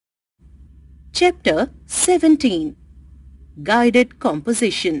Chapter 17. Guided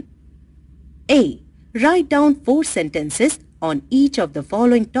Composition. A. Write down 4 sentences on each of the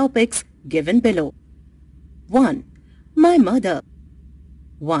following topics given below. 1. My mother.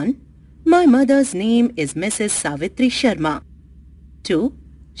 1. My mother's name is Mrs. Savitri Sharma. 2.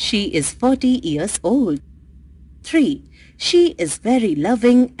 She is 40 years old. 3. She is very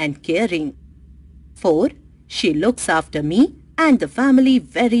loving and caring. 4. She looks after me and the family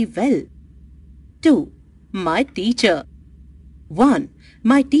very well. 2. My teacher. 1.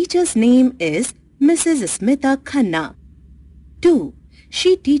 My teacher's name is Mrs. Smita Khanna. 2.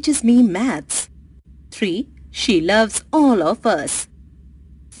 She teaches me maths. 3. She loves all of us.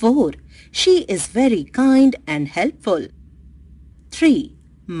 4. She is very kind and helpful. 3.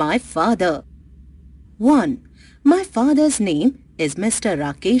 My father. 1. My father's name is Mr.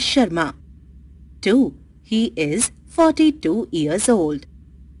 Rakesh Sharma. 2. He is 42 years old.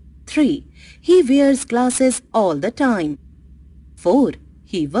 3. He wears glasses all the time. 4.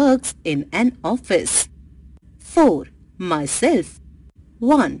 He works in an office. 4. Myself.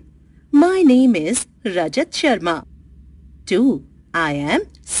 1. My name is Rajat Sharma. 2. I am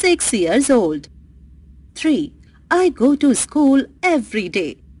 6 years old. 3. I go to school every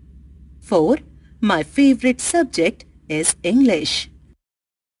day. 4. My favorite subject is English.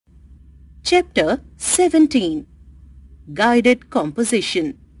 Chapter 17. Guided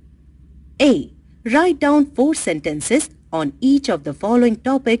Composition. A. Write down 4 sentences on each of the following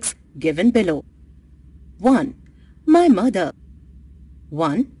topics given below. 1. My mother.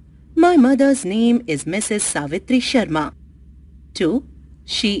 1. My mother's name is Mrs. Savitri Sharma. 2.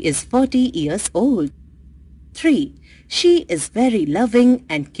 She is 40 years old. 3. She is very loving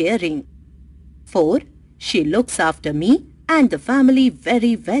and caring. 4. She looks after me and the family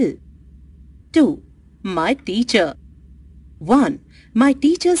very well. 2. My teacher. 1. My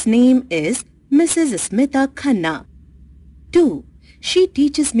teacher's name is Mrs. Smita Khanna. 2. She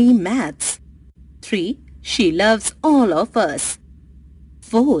teaches me maths. 3. She loves all of us.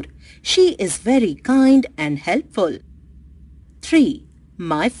 4. She is very kind and helpful. 3.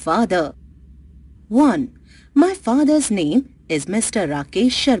 My father. 1. My father's name is Mr.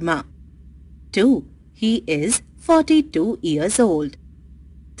 Rakesh Sharma. 2. He is 42 years old.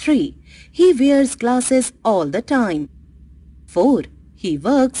 3. He wears glasses all the time. 4. He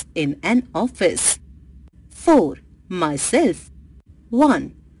works in an office. 4. Myself.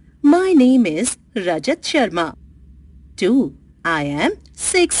 1. My name is Rajat Sharma. 2. I am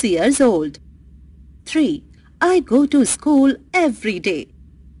 6 years old. 3. I go to school every day.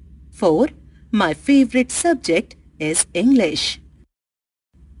 4. My favorite subject is English.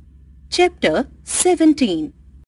 Chapter 17.